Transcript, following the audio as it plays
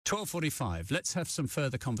12:45. Let's have some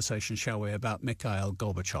further conversation, shall we, about Mikhail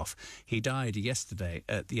Gorbachev. He died yesterday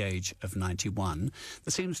at the age of 91.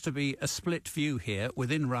 There seems to be a split view here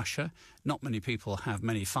within Russia. Not many people have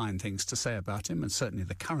many fine things to say about him, and certainly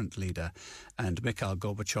the current leader and Mikhail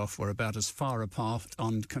Gorbachev were about as far apart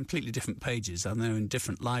on completely different pages, and they're in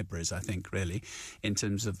different libraries, I think, really, in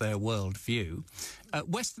terms of their world view.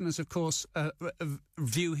 Westerners, of course,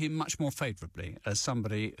 view him much more favourably as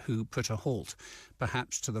somebody who put a halt,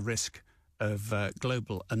 perhaps, to the risk of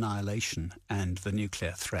global annihilation and the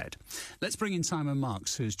nuclear threat. Let's bring in Simon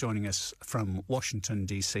Marks, who's joining us from Washington,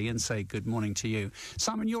 D.C., and say good morning to you.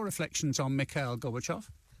 Simon, your reflections on Mikhail Gorbachev?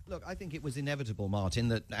 Look, I think it was inevitable, Martin,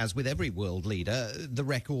 that as with every world leader, the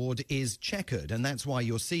record is checkered, and that's why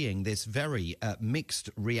you're seeing this very mixed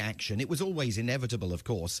reaction. It was always inevitable, of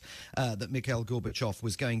course, that Mikhail Gorbachev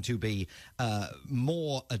was going to be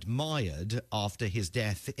more admired after his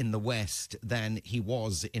death in the West than he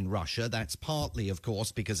was in Russia. That's partly, of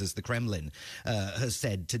course, because, as the Kremlin has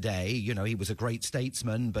said today, you know, he was a great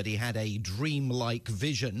statesman, but he had a dreamlike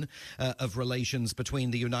vision of relations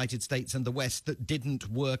between the United States and the West that didn't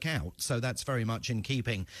work out. So that's very much in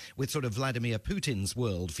keeping with sort of Vladimir Putin's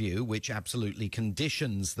worldview, which absolutely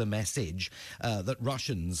conditions the message that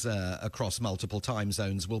Russians across multiple time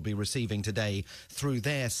zones will be receiving today through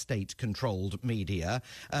their state-controlled media.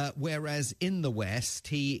 Whereas in the West,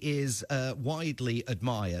 he is widely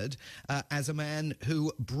admired as a man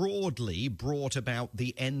who broadly brought about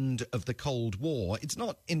the end of the Cold War. It's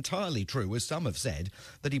not entirely true, as some have said,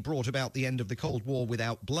 that he brought about the end of the Cold War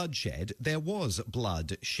without bloodshed. There was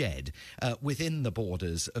blood shed within the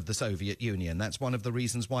borders of the Soviet Union. That's one of the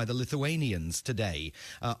reasons why the Lithuanians today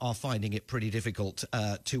are finding it pretty difficult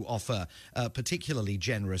to offer particularly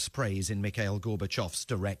generous praise in Mikhail Gorbachev's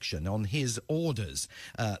direction. On his orders,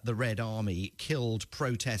 the Red Army killed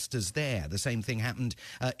protesters there. The same thing happened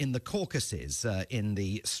in the Caucasus in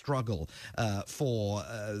the struggle for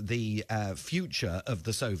the future of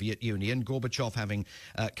the Soviet Union. Gorbachev having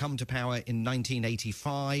come to power in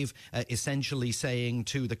 1985, essentially saying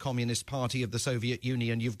to the Communist Party of the Soviet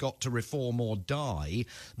Union, you've got to reform or die.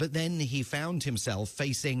 But then he found himself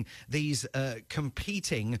facing these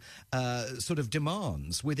competing sort of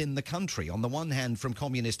demands within the country. On the one hand, from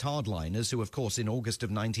communist hardliners, who, of course, in August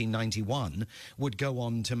of 1991 would go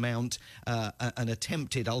on to mount an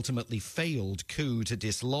attempted, ultimately failed coup to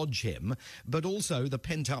dislodge him, but also the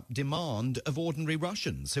pent-up demand of ordinary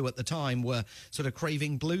Russians, who at the time were sort of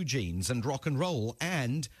craving blue jeans and rock and roll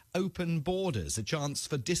and open borders, a chance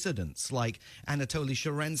for dissidents like Anatoly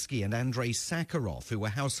Sharansky and Andrei Sakharov, who were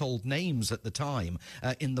household names at the time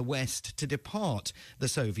in the West, to depart the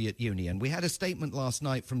Soviet Union. We had a statement last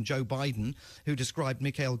night from Joe Biden, who described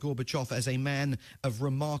Mikhail Gorbachev as a man of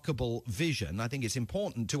remarkable vision. I think it's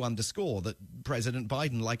important to underscore that President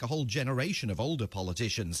Biden, like a whole generation of older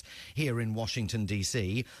politicians here in Washington,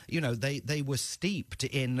 D.C., you know, they were steeped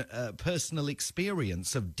in personal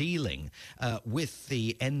experience of dealing with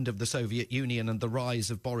the end of the Soviet Union and the rise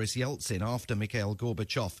of Boris Yeltsin after Mikhail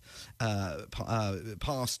Gorbachev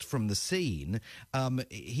passed from the scene.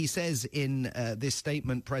 He says in this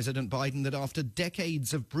statement, President Biden, that after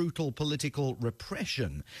decades of brutal political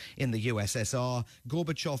repression in the USSR,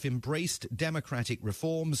 Gorbachev embraced democratic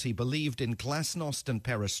reforms. He believed in glasnost and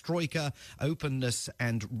perestroika, openness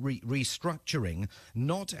and restructuring,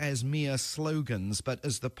 not as mere slogans, but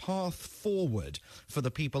as the path forward for the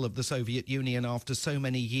people of the Soviet Union after so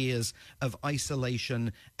many years of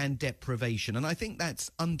isolation and deprivation. And I think that's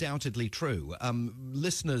undoubtedly true.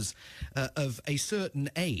 Listeners of a certain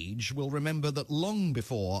age will remember that long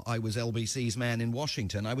before I was LBC's man in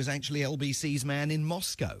Washington, I was actually LBC's man in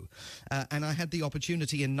Moscow. And I had the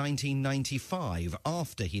opportunity in 1995,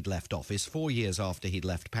 after he'd left office, 4 years after he'd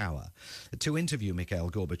left power, to interview Mikhail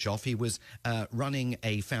Gorbachev. He was running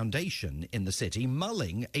a foundation in the city,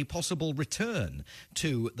 mulling a possible return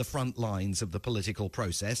to the front lines of the political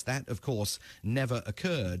process. That, of course, never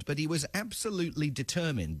occurred, but he was absolutely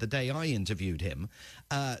determined, the day I interviewed him,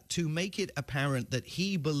 to make it apparent that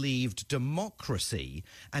he believed democracy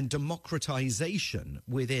and democratization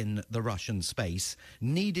within the Russian space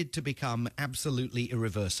needed to become absolutely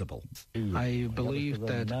irreversible. I believe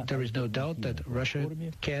that there is no doubt that Russia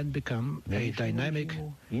can become a dynamic,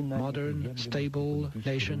 modern, stable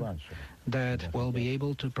nation that will be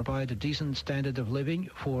able to provide a decent standard of living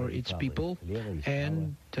for its people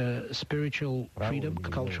and spiritual freedom,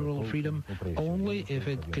 cultural freedom, only if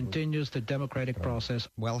it continues the democratic process.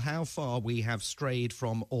 Well, how far we have strayed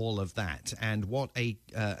from all of that, and what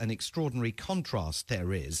an extraordinary contrast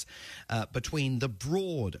there is between the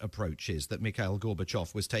broad approaches that Mikhail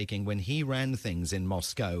Gorbachev was taking when he ran things in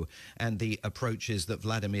Moscow and the approaches that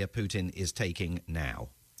Vladimir Putin is taking now.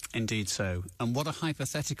 Indeed so. And what a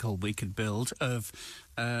hypothetical we could build of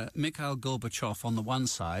Mikhail Gorbachev on the one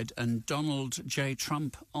side and Donald J.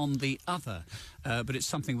 Trump on the other. But it's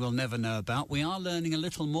something we'll never know about. We are learning a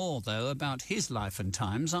little more, though, about his life and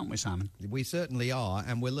times, aren't we, Simon? We certainly are,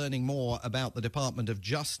 and we're learning more about the Department of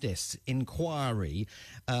Justice inquiry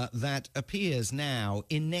that appears now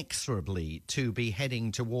inexorably to be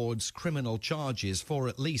heading towards criminal charges for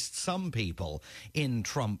at least some people in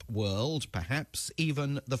Trump world, perhaps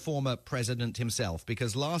even the former president himself,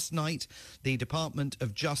 because last night the Department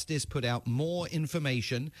of Justice put out more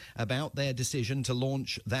information about their decision to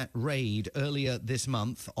launch that raid earlier this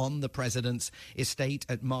month on the president's estate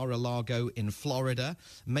at Mar-a-Lago in Florida,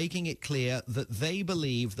 making it clear that they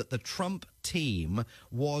believe that the Trump team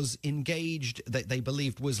was engaged, that they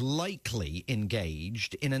believed was likely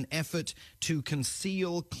engaged in an effort to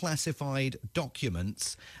conceal classified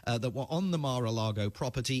documents that were on the Mar-a-Lago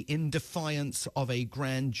property in defiance of a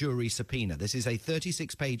grand jury subpoena. This is a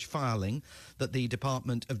 36-page filing that the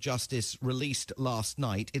Department of Justice released last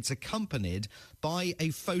night. It's accompanied by a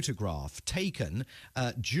photograph taken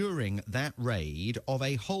during that raid of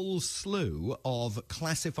a whole slew of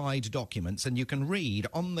classified documents, and you can read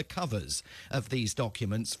on the covers of these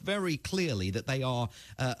documents very clearly that they are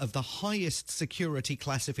of the highest security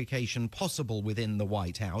classification possible within the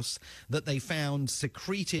White House, that they found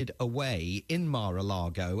secreted away in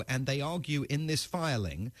Mar-a-Lago, and they argue in this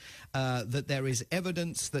filing that there is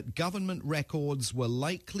evidence that government records were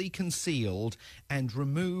likely concealed and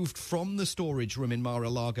removed from the storage room in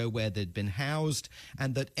Mar-a-Lago where they'd been housed,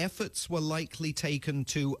 and that efforts were likely taken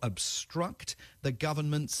to obstruct the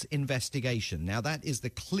government's investigation. Now, that is the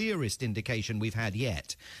clearest indication we've had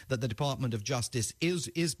yet that the Department of Justice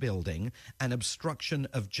is building an obstruction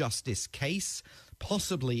of justice case,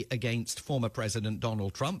 possibly against former President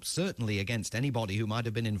Donald Trump, certainly against anybody who might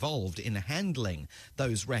have been involved in handling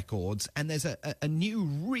those records. And there's a new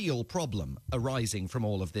real problem arising from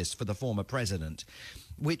all of this for the former president,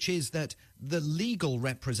 which is that the legal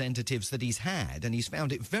representatives that he's had, and he's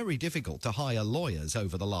found it very difficult to hire lawyers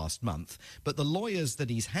over the last month, but the lawyers that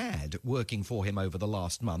he's had working for him over the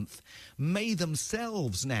last month may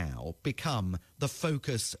themselves now become the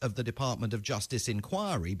focus of the Department of Justice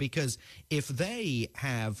inquiry, because if they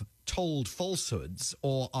have told falsehoods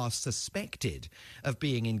or are suspected of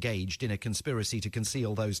being engaged in a conspiracy to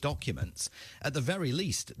conceal those documents, at the very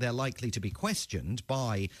least they're likely to be questioned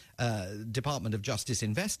by Department of Justice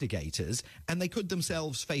investigators, and they could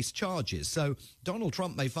themselves face charges. So Donald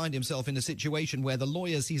Trump may find himself in a situation where the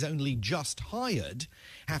lawyers he's only just hired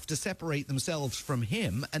have to separate themselves from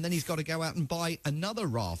him, and then he's got to go out and buy another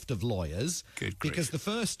raft of lawyers, because the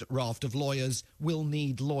first raft of lawyers will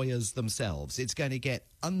need lawyers themselves. It's going to get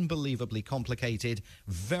unbelievably complicated,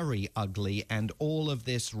 very ugly, and all of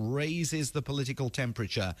this raises the political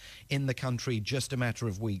temperature in the country just a matter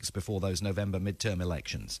of weeks before those November midterm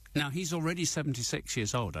elections. Now, he's already 76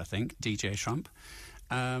 years old, I think, DJ Trump.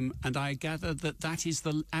 And I gather that is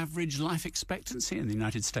the average life expectancy in the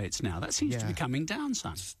United States now. That seems to be coming down,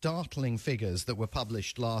 son. Startling figures that were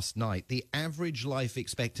published last night. The average life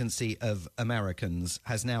expectancy of Americans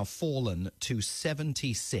has now fallen to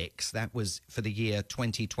 76. That was for the year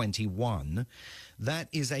 2021. That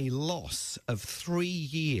is a loss of 3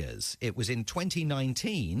 years. It was in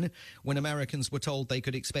 2019 when Americans were told they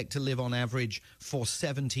could expect to live on average for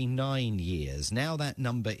 79 years. Now that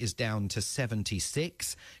number is down to 76.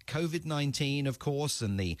 COVID-19, of course,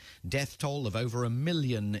 and the death toll of over 1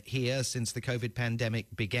 million here since the COVID pandemic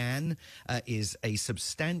began is a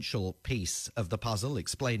substantial piece of the puzzle,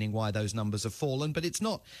 explaining why those numbers have fallen. But it's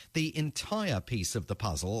not the entire piece of the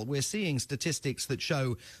puzzle. We're seeing statistics that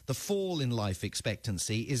show the fall in life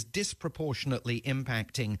expectancy is disproportionately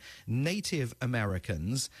impacting Native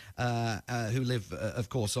Americans who live, of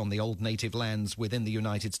course, on the old native lands within the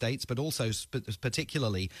United States, but also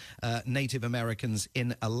particularly Native Americans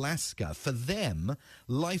in Alaska. For them,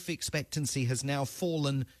 life expectancy has now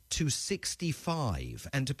fallen to 65.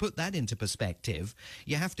 And to put that into perspective,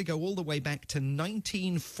 you have to go all the way back to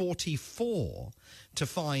 1944 to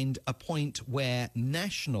find a point where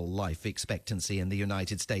national life expectancy in the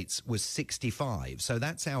United States was 65. So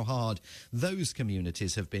that's how hard those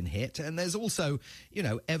communities have been hit. And there's also, you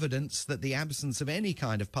know, evidence that the absence of any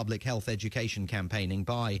kind of public health education campaigning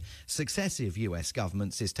by successive US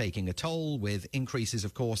governments is taking a toll, with increases,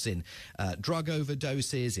 of course, in drug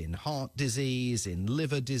overdoses, in heart disease, in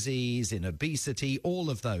liver disease, in obesity, all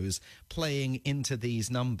of those playing into these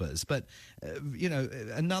numbers. But, you know,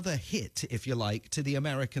 another hit, if you like, to the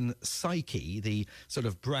American psyche, the sort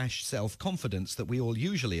of brash self-confidence that we all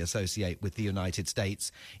usually associate with the United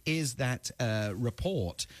States, is that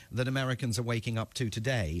report that Americans are waking up to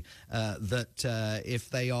today, that if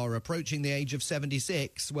they are approaching the age of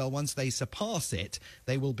 76, well, once they surpass it,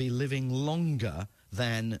 they will be living longer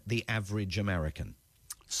than the average American.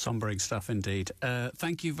 Sombering stuff indeed.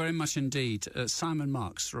 Thank you very much indeed. Simon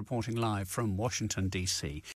Marks reporting live from Washington, D.C.